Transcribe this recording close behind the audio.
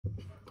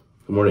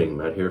Good morning,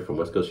 Matt here from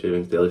West Coast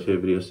Shaving's Daily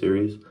Shave video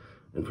series.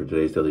 And for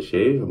today's daily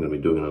shave, I'm going to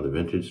be doing another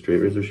vintage straight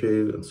razor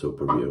shave and soap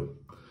review.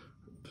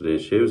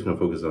 Today's shave is going to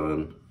focus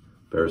on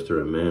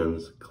Barrister and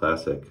Mann's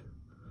Classic.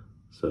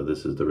 So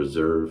this is the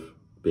Reserve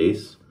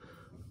base.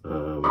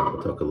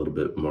 I'll talk a little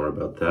bit more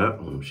about that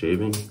when I'm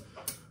shaving.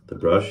 The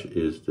brush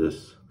is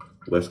this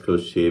West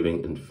Coast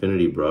Shaving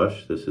Infinity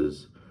brush. This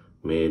is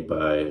made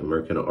by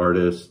American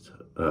artist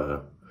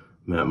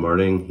Matt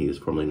Marting. He is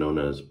formerly known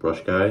as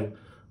Brush Guy.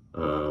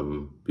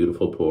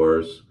 Beautiful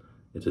pores.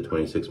 It's a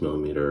 26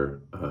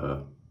 millimeter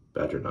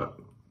badger knot,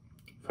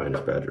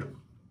 finest badger.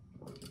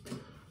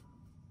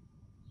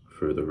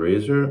 For the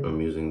razor,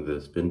 I'm using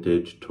this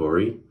vintage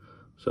Tory.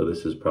 So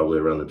this is probably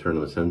around the turn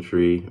of the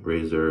century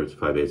razor. It's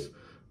 5/8,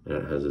 and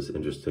it has this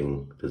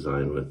interesting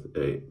design with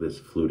this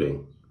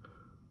fluting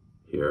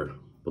here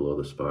below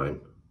the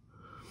spine.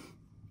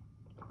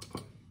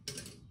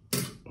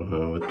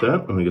 With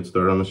that, I'm gonna get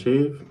started on the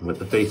shave with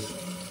the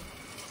face.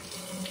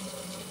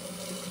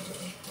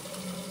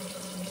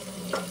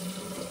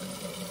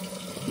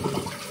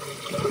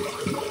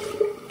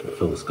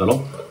 Fill the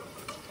scuttle,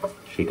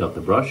 shake out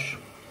the brush.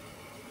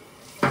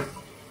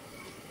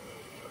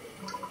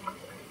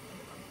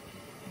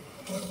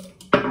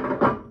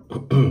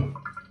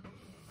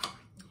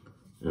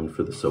 And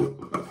for the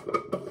soap.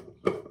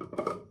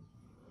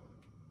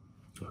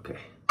 Okay.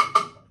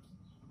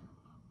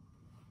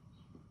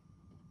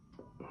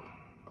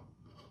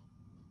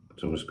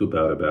 So I'm going to scoop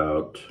out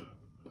about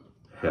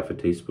half a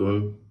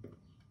teaspoon.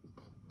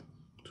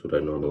 That's what I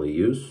normally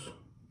use.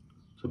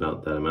 It's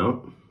about that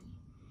amount.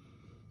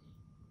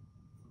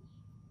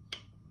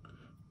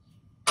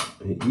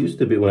 It used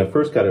to be, when I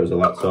first got it, it was a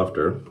lot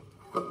softer.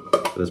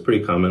 But that's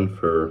pretty common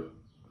for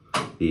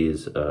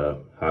these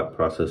hot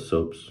process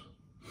soaps.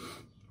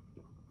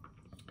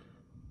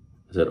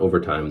 Is that over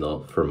time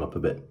they'll firm up a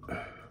bit. So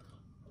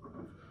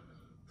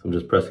I'm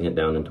just pressing it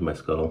down into my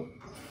scuttle.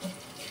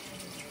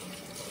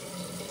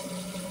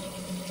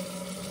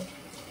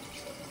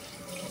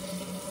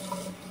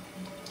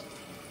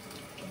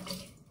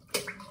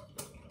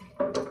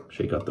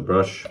 Shake out the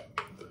brush,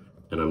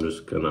 and I'm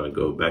just gonna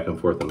go back and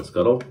forth in the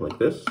scuttle like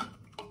this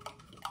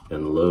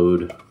and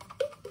load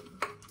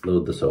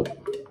the soap.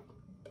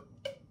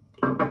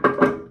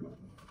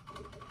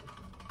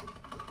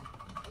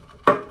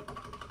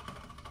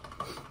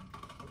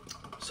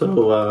 So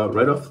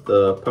right off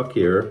the puck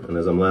here, and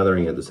as I'm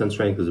lathering it, the scent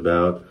strength is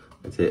about,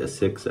 I'd say, a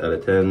 6 out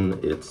of 10.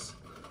 It's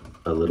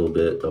a little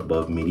bit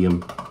above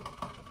medium.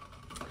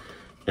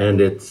 And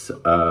it's,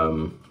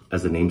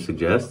 as the name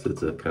suggests,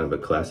 it's a kind of a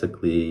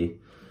classically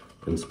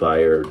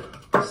inspired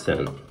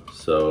scent.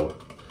 So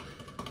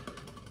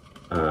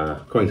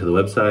according to the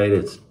website,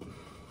 it's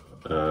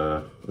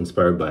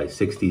inspired by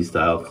 60s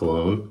style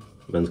cologne,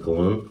 men's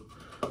cologne.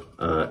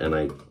 And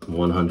I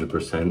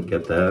 100%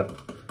 get that.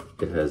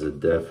 It has a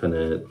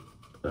definite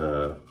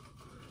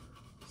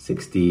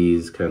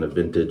 60s kind of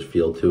vintage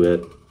feel to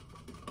it.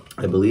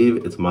 I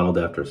believe it's modeled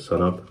after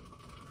Sun Up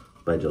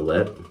by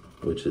Gillette,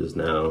 which is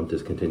now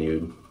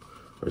discontinued,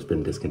 or it's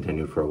been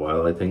discontinued for a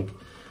while, I think.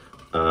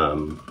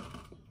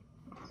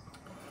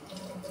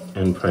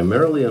 And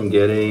primarily I'm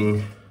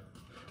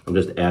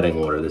just adding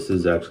water. This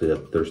is actually a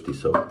thirsty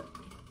soap.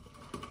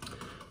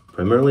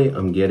 Primarily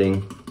I'm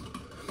getting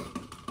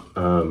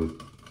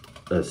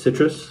a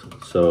citrus,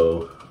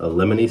 so a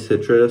lemony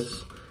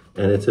citrus,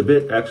 and it's a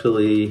bit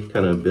actually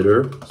kind of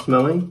bitter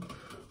smelling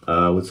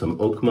with some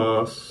oak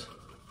moss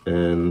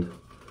and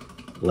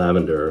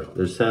lavender.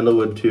 There's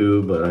sandalwood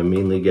too, but I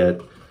mainly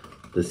get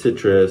the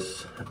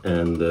citrus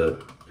and the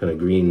kind of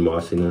green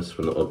mossiness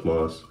from the oak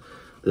moss.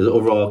 There's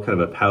overall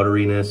kind of a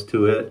powderiness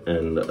to it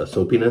and a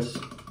soapiness.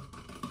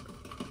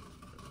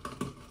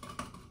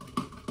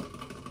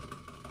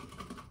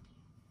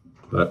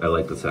 But I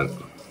like the scent.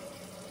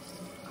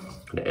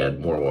 I'm gonna add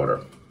more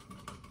water.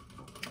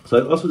 So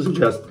I also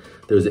suggest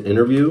there's an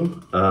interview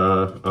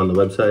on the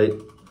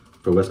website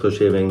for West Coast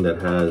Shaving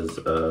that has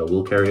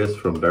Will Carius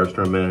from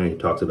Barrister and Mann. He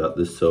talks about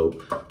this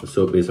soap, the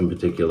soap base in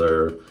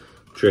particular,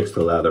 tricks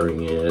to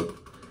lathering it,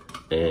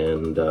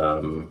 and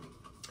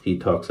he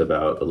talks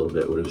about a little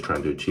bit what he was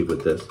trying to achieve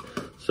with this.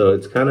 So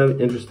it's kind of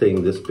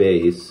interesting, this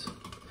base,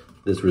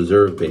 this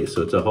Reserve base.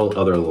 So it's a whole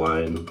other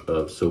line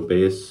of soap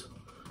base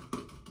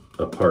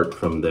apart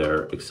from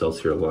their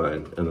Excelsior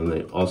line. And then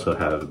they also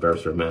have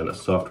Barrister and Mann, a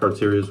soft hard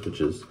series,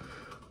 which is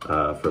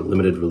for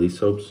limited release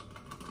soaps.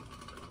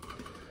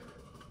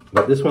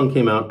 But this one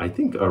came out, I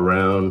think,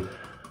 around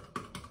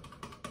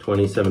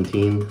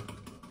 2017.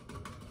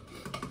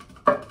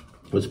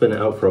 It's been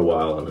out for a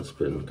while and it's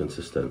been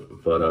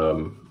consistent. But,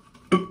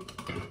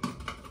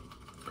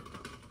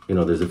 you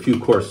know, there's a few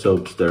core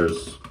soaps.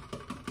 There's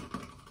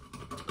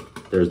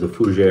the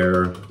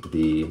Fougere,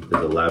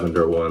 there's a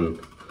lavender one,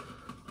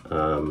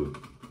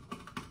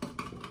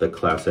 the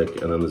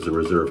classic, and then there's a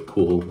Reserve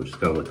Cool, which is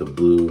kind of like a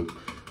blue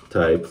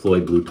type,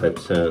 Floyd blue type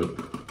scent.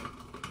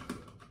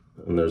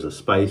 And there's a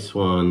spice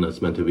one that's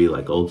meant to be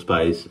like Old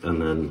Spice,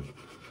 and then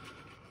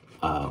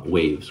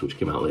Waves, which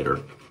came out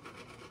later,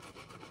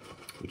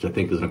 which I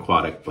think is an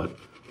aquatic, but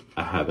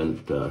I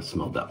haven't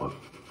smelled that one.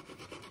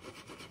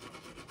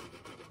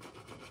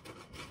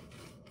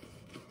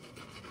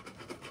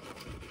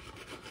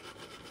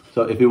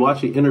 So if you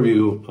watch the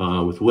interview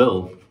with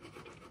Will,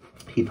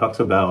 he talks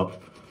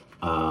about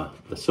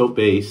the soap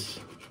base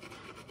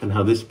and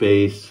how this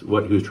base,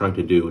 what he was trying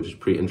to do, which is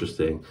pretty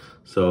interesting.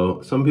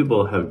 So some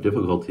people have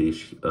difficulty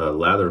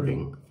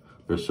lathering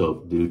their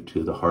soap due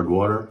to the hard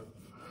water.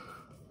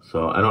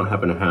 So I don't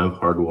happen to have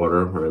hard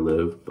water where I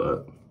live,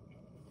 but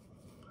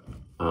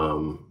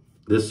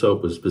this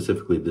soap was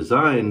specifically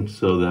designed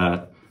so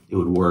that it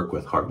would work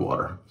with hard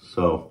water.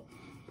 So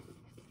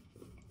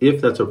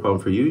if that's a problem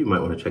for you, you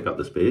might want to check out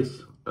this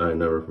base. I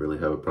never really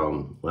have a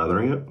problem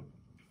lathering it.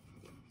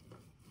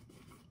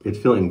 It's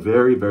feeling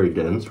very, very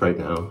dense right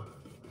now.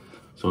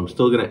 So I'm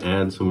still going to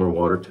add some more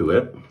water to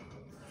it.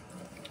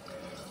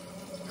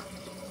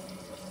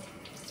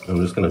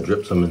 I'm just going to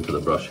drip some into the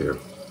brush here,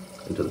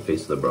 into the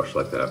face of the brush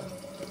like that.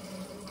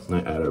 And I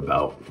added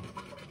about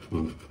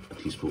a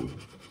teaspoon.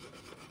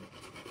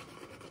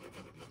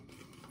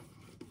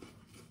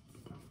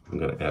 I'm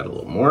going to add a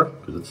little more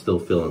because it's still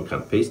feeling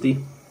kind of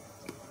pasty.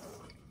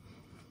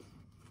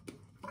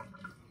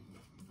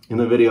 In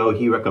the video,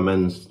 he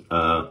recommends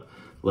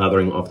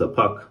lathering off the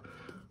puck.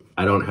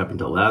 I don't happen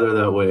to lather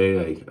that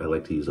way. I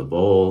like to use a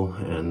bowl,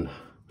 and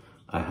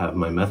I have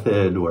my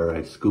method where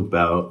I scoop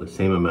out the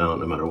same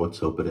amount no matter what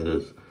soap it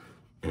is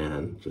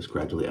and just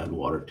gradually add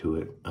water to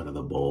it out of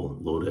the bowl,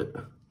 load it,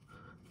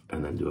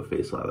 and then do a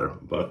face lather.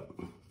 But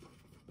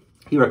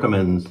he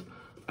recommends,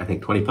 I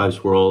think, 25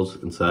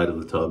 swirls inside of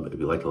the tub if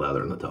you like to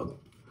lather in the tub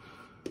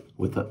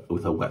with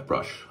a wet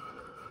brush.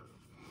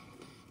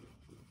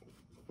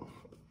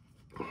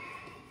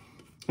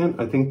 And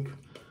I think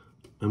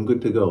I'm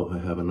good to go. I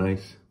have a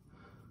nice,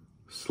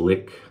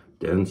 slick,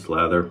 dense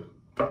lather.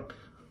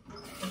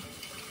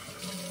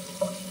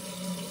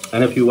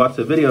 And if you watch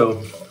the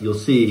video, you'll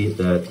see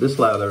that this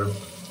lather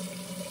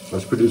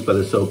was produced by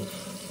the soap.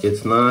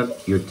 It's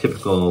not your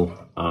typical,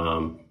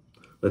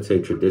 let's say,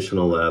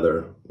 traditional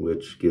lather,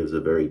 which gives a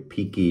very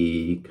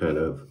peaky kind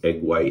of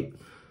egg white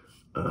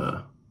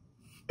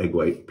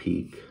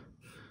peak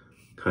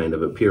kind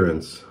of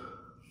appearance.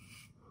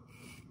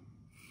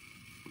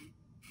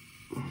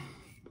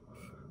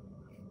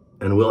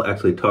 And Will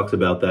actually talks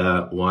about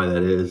that, why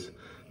that is,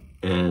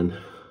 and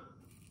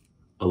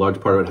a large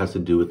part of it has to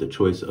do with the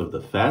choice of the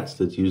fats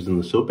that's used in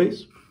the soap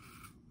base.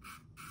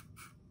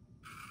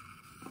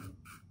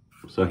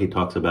 So he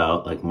talks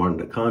about like Martin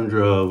de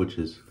Condra, which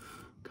is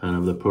kind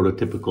of the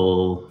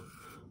prototypical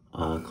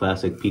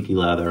classic peaky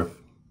lather,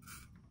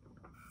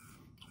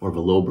 or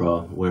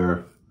Velobra,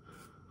 where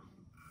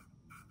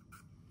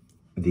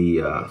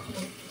the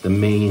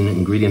main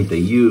ingredient they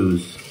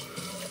use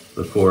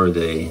before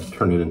they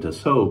turn it into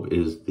soap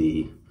is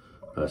the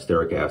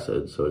stearic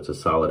acid. So it's a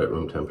solid at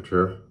room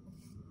temperature.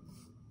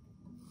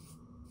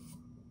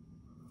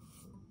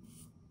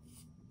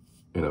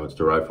 You know, it's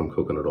derived from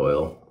coconut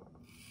oil.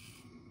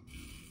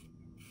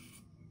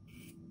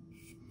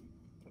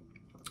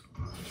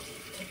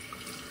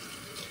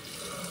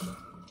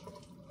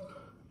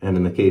 And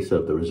in the case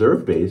of the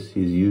reserve base,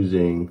 he's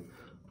using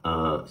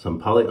some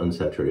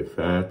polyunsaturated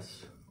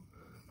fats.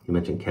 He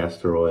mentioned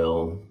castor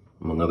oil,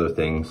 among other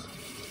things.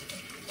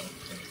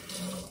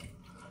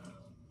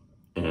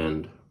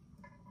 And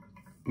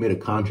made a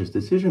conscious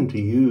decision to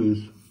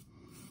use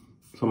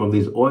some of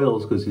these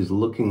oils because he's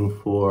looking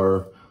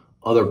for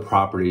other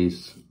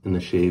properties in the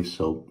shave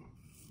soap,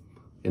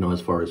 you know,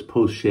 as far as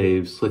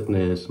post-shave,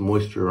 slickness,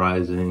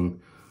 moisturizing.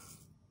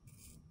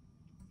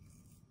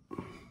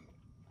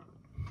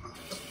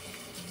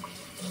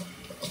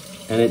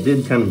 And it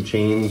did kind of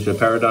change the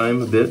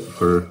paradigm a bit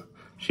for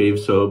shave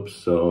soaps.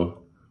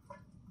 So,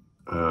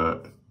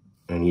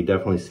 and you're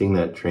definitely seeing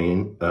that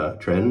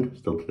trend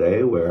still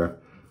today, where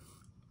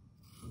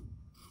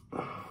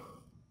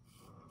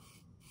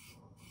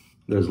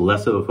there's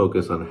less of a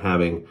focus on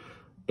having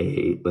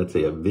a, let's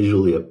say, a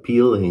visually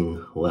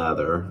appealing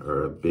lather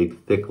or a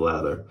big thick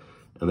lather,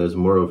 and there's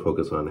more of a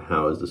focus on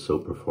how is the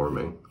soap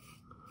performing.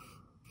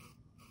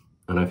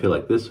 And I feel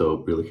like this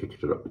soap really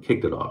kicked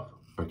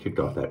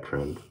off that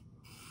trend.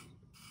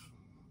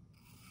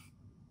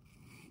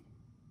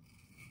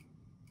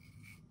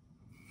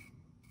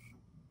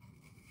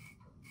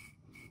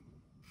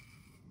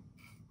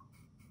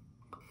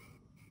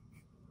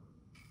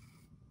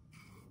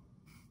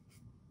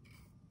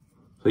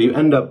 So you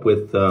end up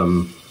with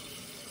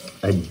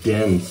a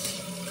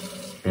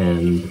dense,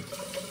 and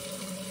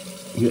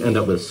you end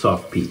up with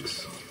soft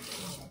peaks.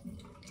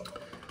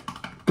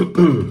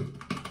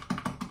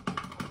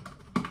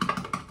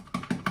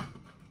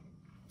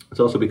 It's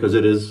also because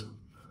it is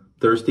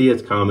thirsty,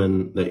 it's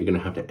common that you're gonna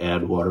have to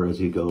add water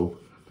as you go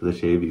to the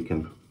shave.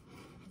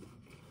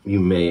 You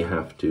may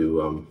have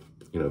to,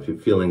 you know, if you're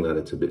feeling that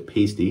it's a bit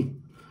pasty.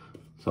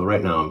 So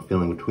right now I'm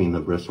feeling between the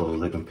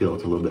bristles, I can feel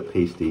it's a little bit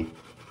pasty.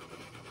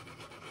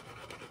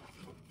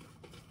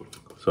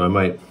 So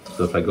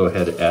if I go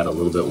ahead and add a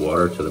little bit of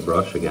water to the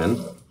brush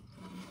again,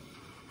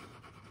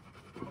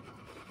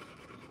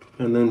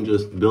 and then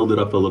just build it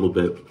up a little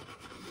bit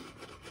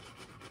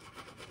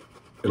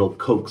it'll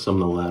coax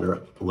some of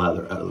the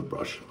lather out of the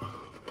brush.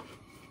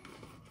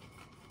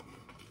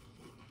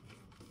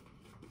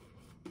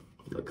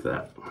 Like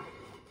that.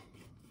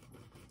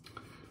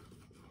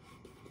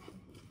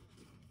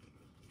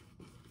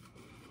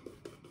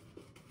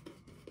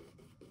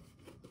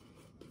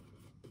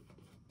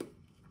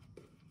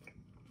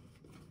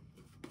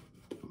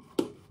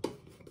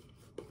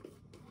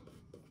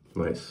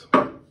 Nice.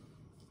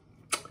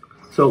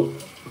 So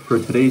for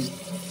today's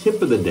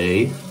tip of the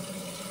day,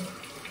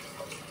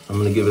 I'm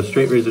going to give a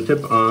straight razor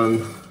tip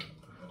on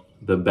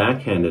the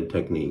backhanded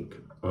technique.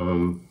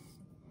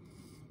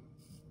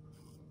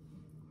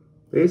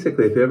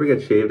 Basically, if you ever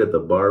get shaved at the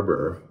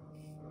barber,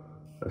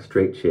 a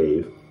straight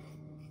shave,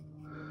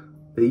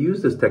 they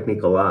use this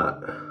technique a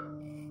lot.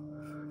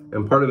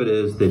 And part of it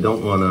is they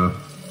don't want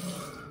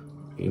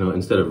to,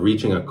 instead of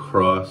reaching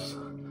across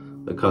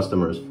the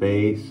customer's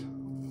face,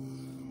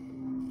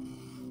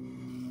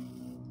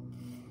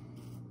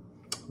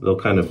 they'll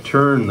kind of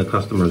turn the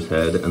customer's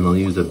head and they'll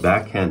use a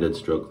backhanded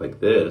stroke like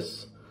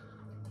this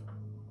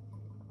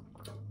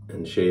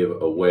and shave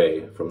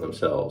away from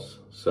themselves.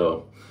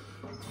 So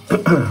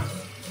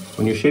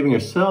when you're shaving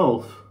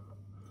yourself,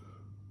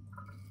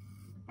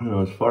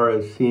 as far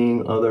as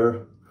seeing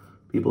other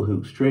people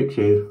who straight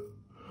shave,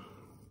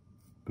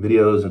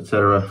 videos,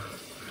 etc.,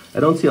 I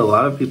don't see a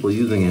lot of people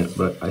using it,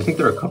 but I think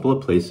there are a couple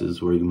of places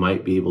where you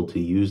might be able to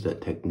use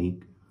that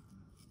technique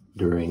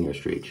during your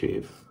straight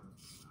shave.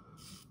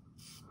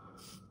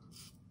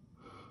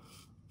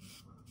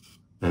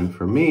 And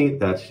for me,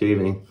 that's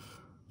shaving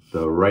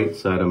the right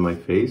side of my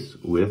face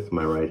with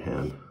my right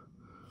hand.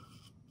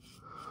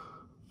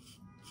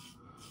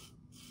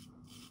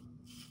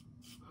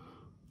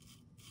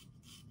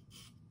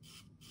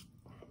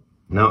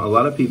 Now, a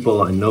lot of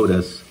people I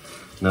notice,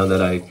 now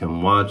that I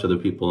can watch other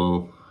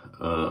people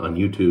on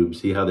YouTube,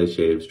 see how they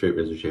shave, straight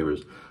razor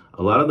shavers,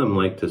 a lot of them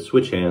like to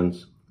switch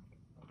hands,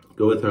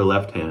 go with their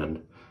left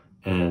hand,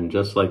 and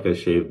just like I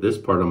shave this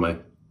part of my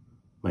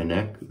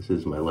neck, this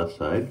is my left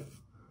side,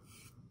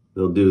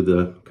 they'll do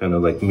the kind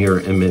of like mirror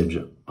image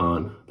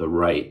on the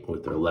right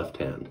with their left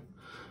hand.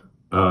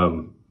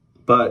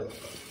 But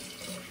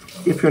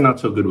if you're not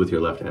so good with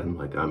your left hand,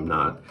 like I'm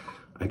not,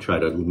 I try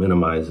to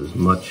minimize as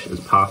much as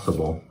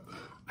possible.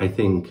 I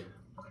think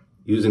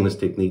using this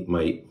technique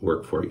might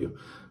work for you.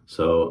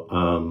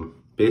 So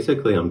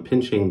basically I'm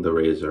pinching the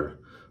razor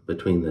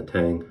between the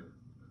tang,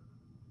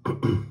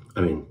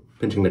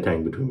 pinching the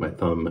tang between my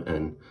thumb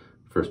and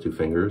first two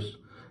fingers.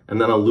 And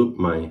then I'll loop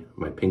my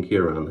pinky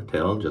around the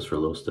tail just for a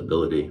little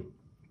stability.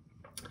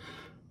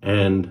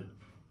 And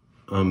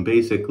I'm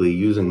basically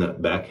using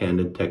that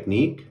backhanded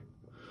technique,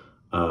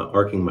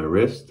 arcing my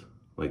wrist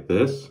like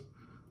this.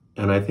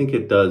 And I think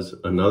it does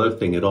another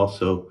thing. It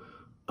also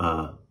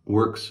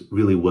works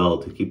really well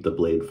to keep the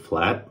blade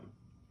flat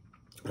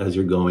as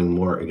you're going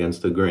more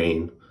against the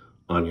grain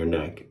on your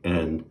neck.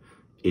 And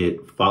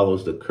it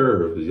follows the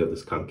curve because you have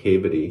this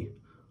concavity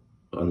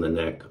on the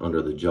neck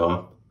under the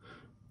jaw.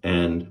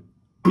 And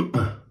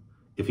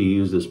if you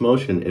use this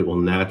motion, it will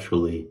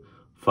naturally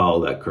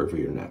follow that curve of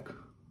your neck.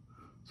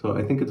 So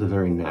I think it's a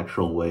very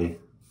natural way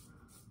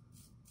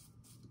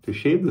to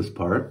shave this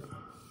part.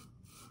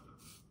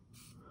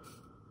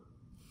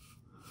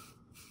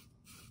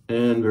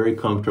 And very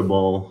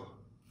comfortable.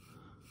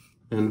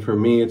 And for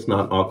me, it's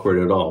not awkward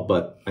at all.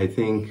 But I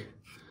think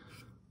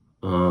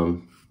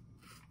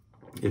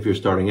if you're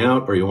starting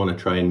out or you want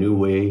to try a new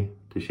way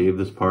to shave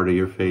this part of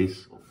your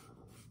face,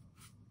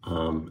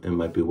 it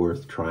might be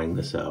worth trying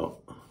this out.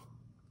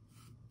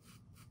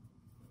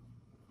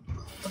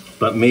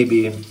 But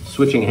maybe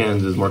switching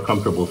hands is more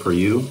comfortable for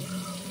you,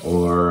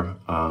 or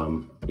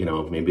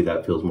maybe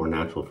that feels more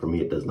natural. For me,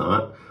 it does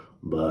not.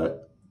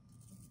 But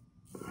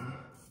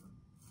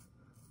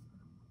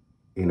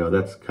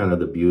that's kind of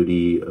the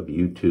beauty of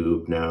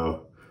YouTube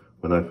now.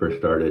 When I first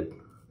started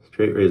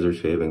straight razor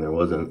shaving, there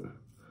wasn't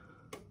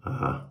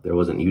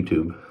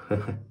YouTube.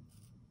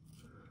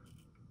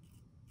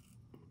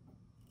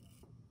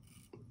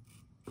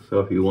 So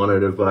if you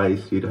wanted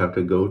advice, you'd have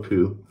to go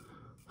to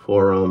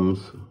forums,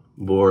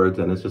 boards,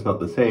 and it's just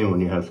not the same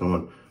when you have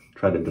someone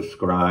try to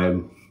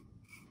describe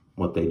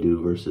what they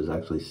do versus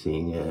actually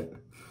seeing it.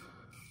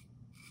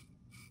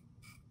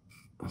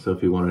 So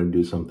if you wanted to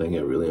do something,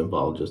 it really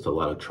involved just a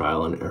lot of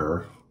trial and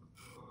error.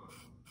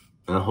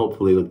 And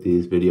hopefully with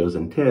these videos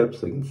and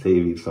tips, I can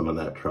save you some of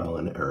that trial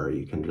and error.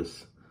 You can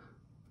just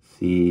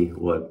see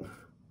what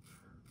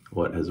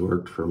has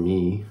worked for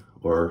me,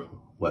 or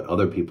what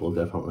other people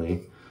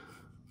definitely.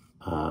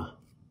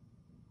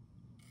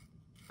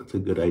 It's a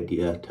good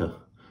idea to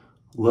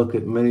look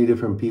at many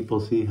different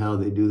people, see how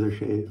they do their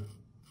shave,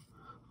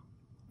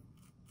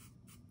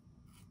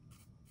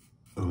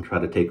 and try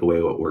to take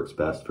away what works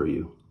best for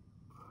you.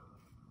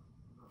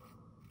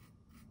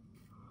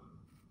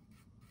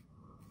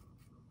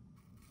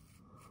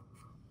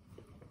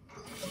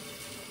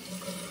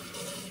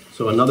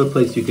 So another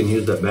place you can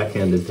use that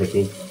backhanded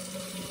technique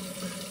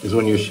is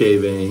when you're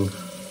shaving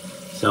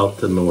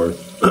south to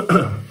north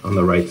on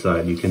the right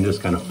side. You can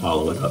just kind of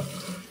follow it up.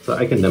 So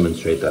I can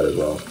demonstrate that as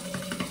well.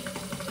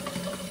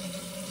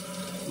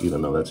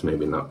 even though that's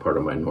maybe not part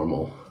of my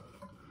normal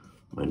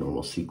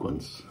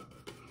sequence.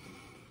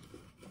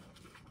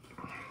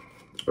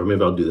 Or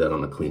maybe I'll do that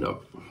on the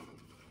cleanup.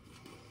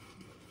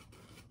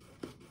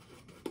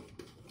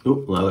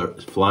 Oop, lather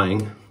is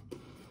flying.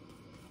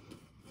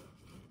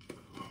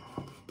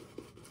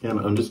 And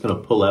I'm just going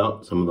to pull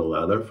out some of the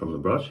lather from the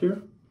brush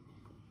here,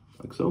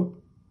 like so.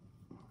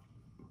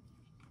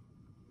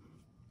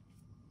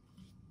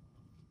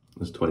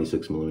 This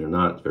 26mm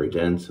knot, it's very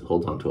dense, it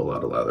holds onto a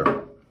lot of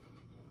lather.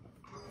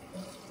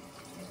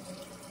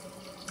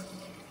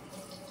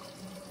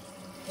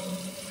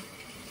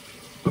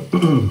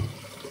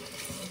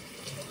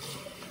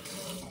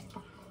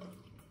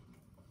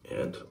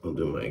 And I'll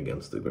do my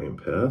against the grain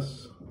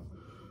pass,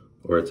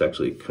 or it's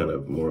actually kind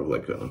of more of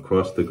like an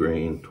across the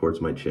grain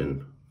towards my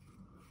chin.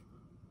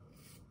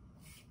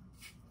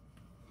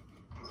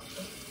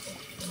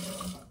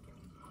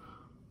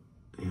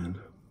 And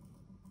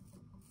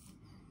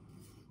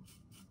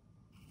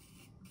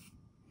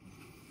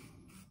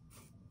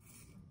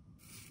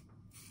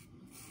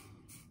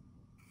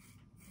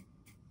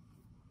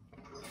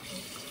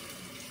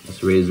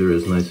this razor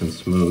is nice and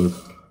smooth.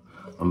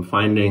 I'm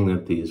finding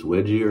that these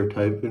wedgier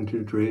type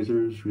vintage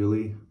razors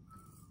really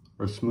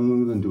are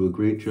smooth and do a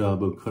great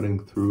job of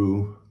cutting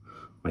through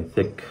my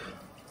thick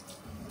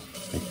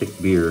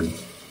beard.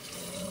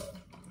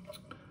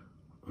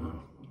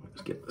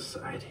 Let's get the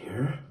side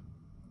here.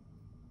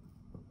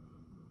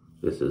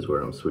 This is where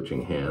I'm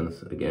switching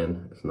hands.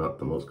 Again, it's not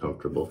the most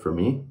comfortable for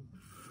me.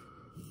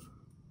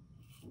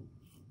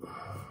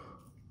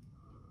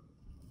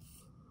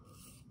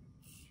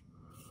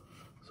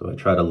 So I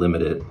try to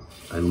limit it.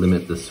 I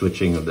limit the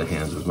switching of the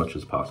hands as much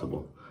as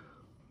possible.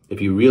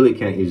 If you really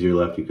can't use your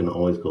left, you can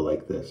always go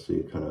like this. So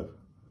you kind of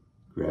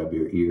grab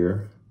your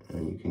ear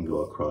and you can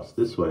go across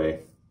this way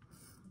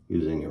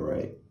using your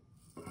right.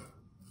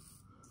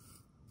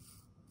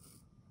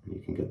 And you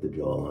can get the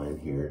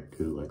jawline here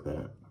too, like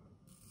that.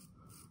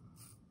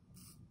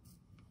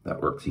 That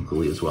works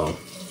equally as well.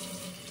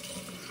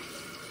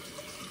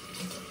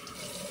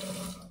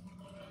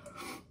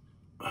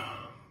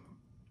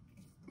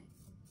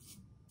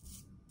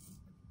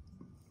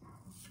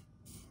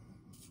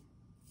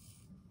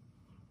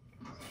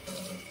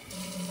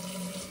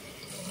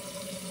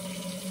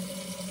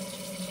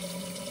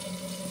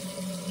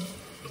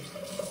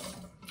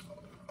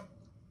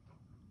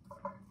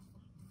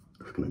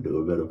 Just going to do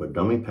a bit of a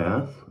dummy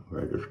path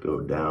where I just go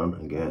down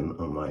again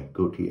on my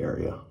goatee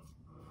area.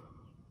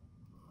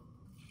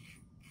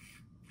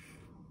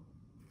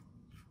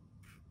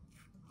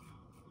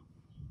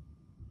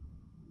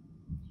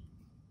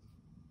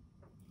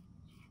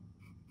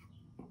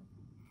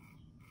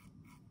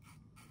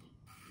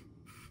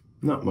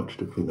 Not much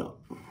to clean up.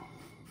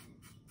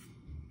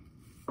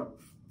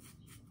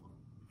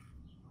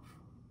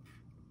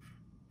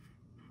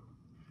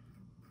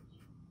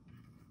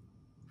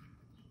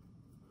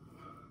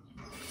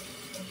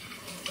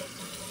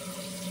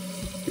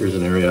 Here's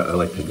an area I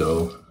like to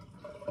go,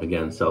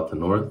 again, south to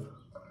north,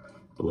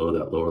 below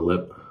that lower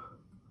lip.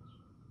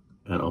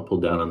 And I'll pull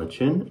down on the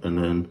chin and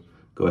then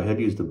go ahead,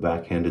 use the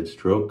backhanded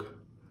stroke.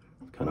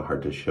 It's kind of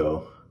hard to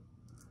show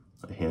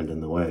my hand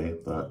in the way,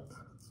 but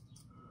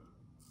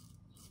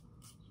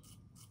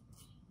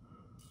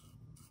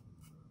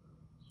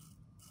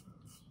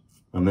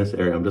on this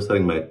area, I'm just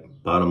letting my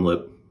bottom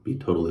lip be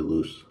totally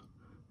loose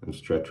and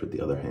stretch with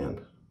the other hand.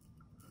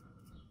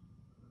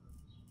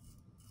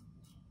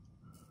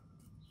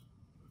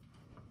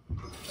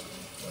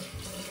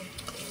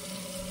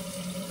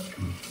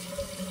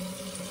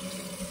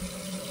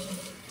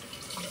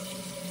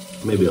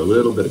 Maybe a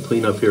little bit of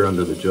cleanup here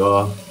under the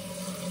jaw.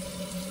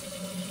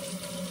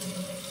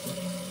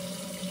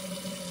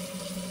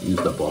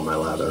 Used up all my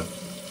lather.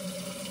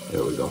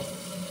 There we go.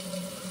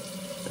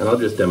 And I'll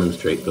just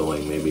demonstrate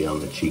going maybe on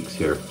the cheeks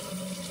here,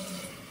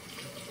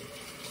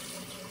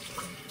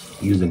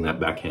 using that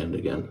backhand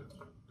again.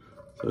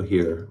 So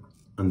here,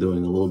 I'm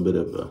doing a little bit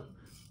of a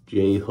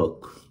J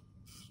hook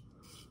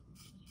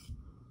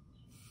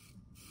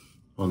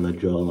on the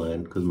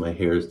jawline because my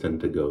hairs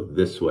tend to go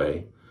this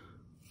way.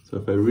 So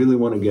if I really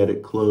want to get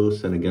it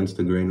close and against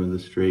the grain with a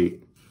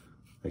straight,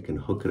 I can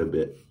hook it a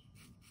bit.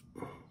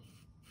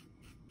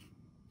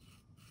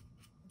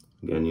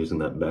 Again, using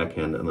that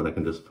backhand, and then I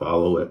can just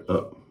follow it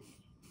up.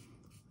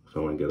 So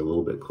I want to get a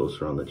little bit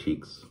closer on the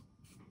cheeks.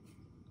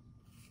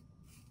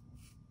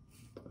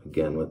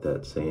 Again, with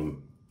that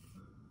same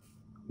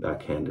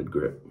backhanded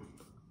grip.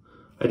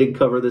 I did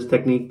cover this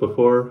technique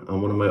before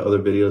on one of my other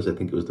videos. I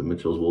think it was the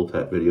Mitchell's Wolf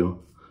Hat video.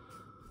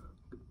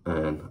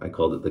 And I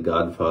called it the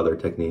Godfather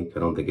technique. I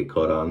don't think it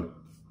caught on.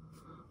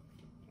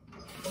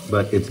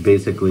 But it's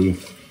basically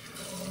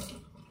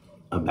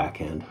a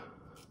backhand.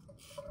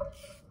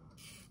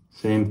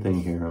 Same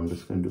thing here. I'm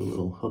just going to do a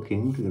little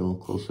hooking to get a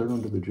little closer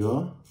under the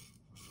jaw.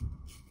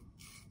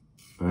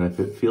 And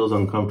if it feels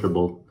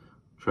uncomfortable,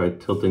 try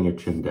tilting your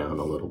chin down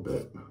a little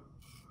bit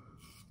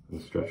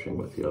and stretching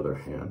with the other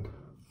hand.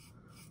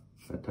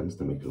 That tends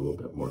to make it a little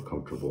bit more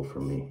comfortable for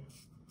me.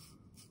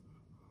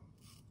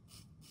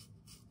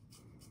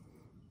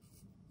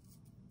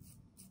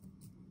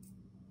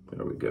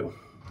 There we go.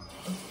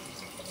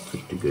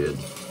 Pretty good.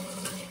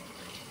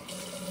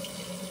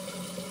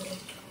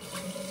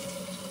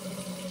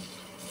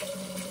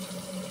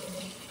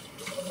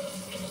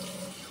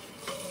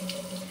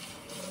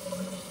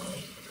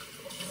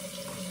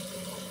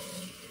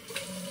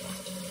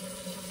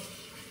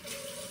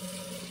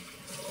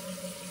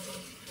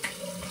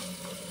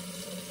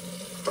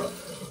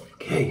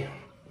 Okay.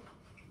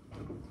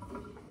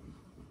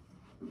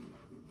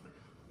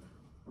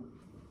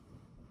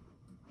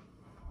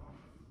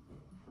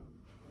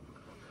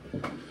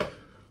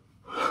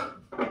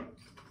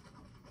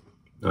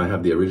 Now I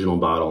have the original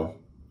bottle.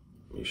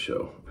 Let me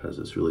show. It has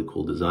this really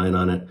cool design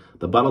on it.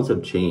 The bottles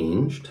have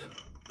changed.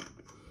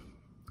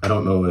 I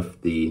don't know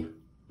if the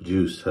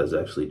juice has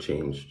actually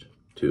changed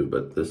too,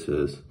 but this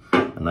is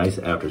a nice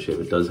aftershave.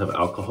 It does have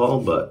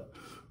alcohol, but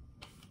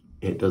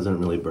it doesn't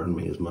really burn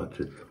me as much.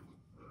 It's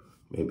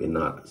maybe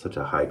not such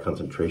a high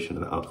concentration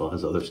of alcohol. It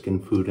has other skin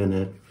food in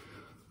it.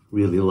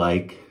 Really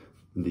like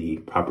the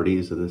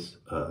properties of this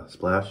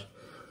splash.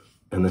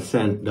 And the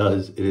scent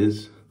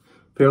is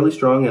fairly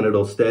strong, and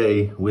it'll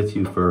stay with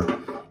you for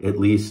at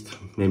least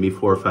maybe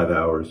 4 or 5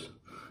 hours.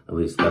 At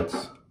least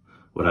that's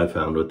what I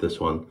found with this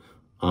one.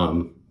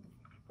 And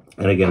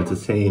again, it's the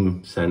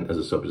same scent as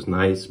the soap. It's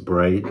nice,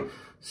 bright,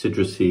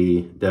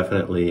 citrusy,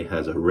 definitely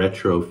has a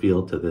retro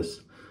feel to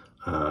this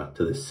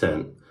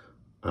scent.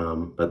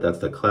 But that's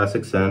the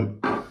classic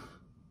scent.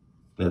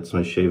 That's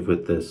my shave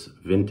with this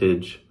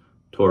vintage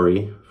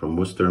Tory from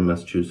Worcester,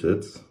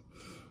 Massachusetts.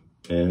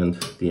 And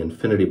the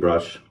Infinity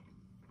Brush,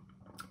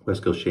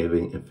 West Coast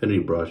Shaving Infinity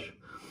Brush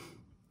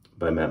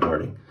by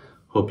Mann.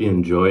 Hope you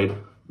enjoyed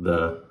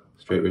the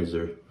straight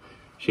razor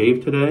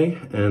shave today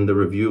and the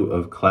review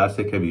of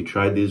Classic. Have you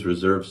tried these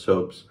reserve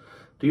soaps?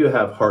 Do you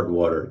have hard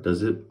water?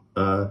 Does it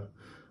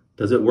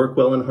work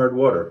well in hard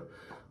water?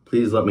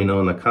 Please let me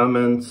know in the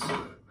comments.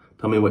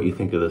 Tell me what you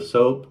think of the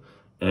soap,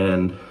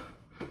 and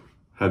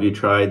have you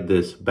tried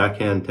this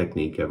backhand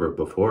technique ever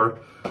before?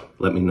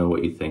 Let me know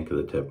what you think of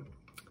the tip.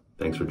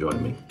 Thanks for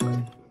joining me.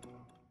 Bye.